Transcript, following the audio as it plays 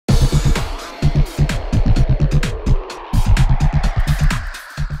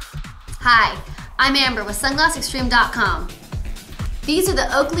Hi, I'm Amber with sunglassextreme.com. These are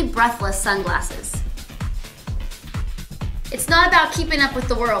the Oakley Breathless sunglasses. It's not about keeping up with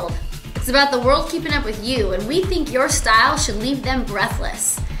the world. It's about the world keeping up with you, and we think your style should leave them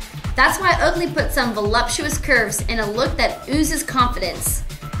breathless. That's why Oakley put some voluptuous curves in a look that oozes confidence.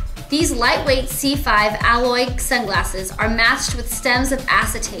 These lightweight C5 alloy sunglasses are matched with stems of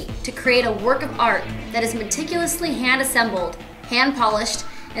acetate to create a work of art that is meticulously hand-assembled, hand-polished,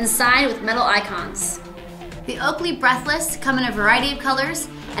 and signed with metal icons. The Oakley Breathless come in a variety of colors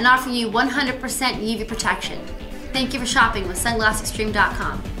and offer you 100% UV protection. Thank you for shopping with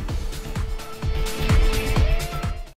sunglassextreme.com.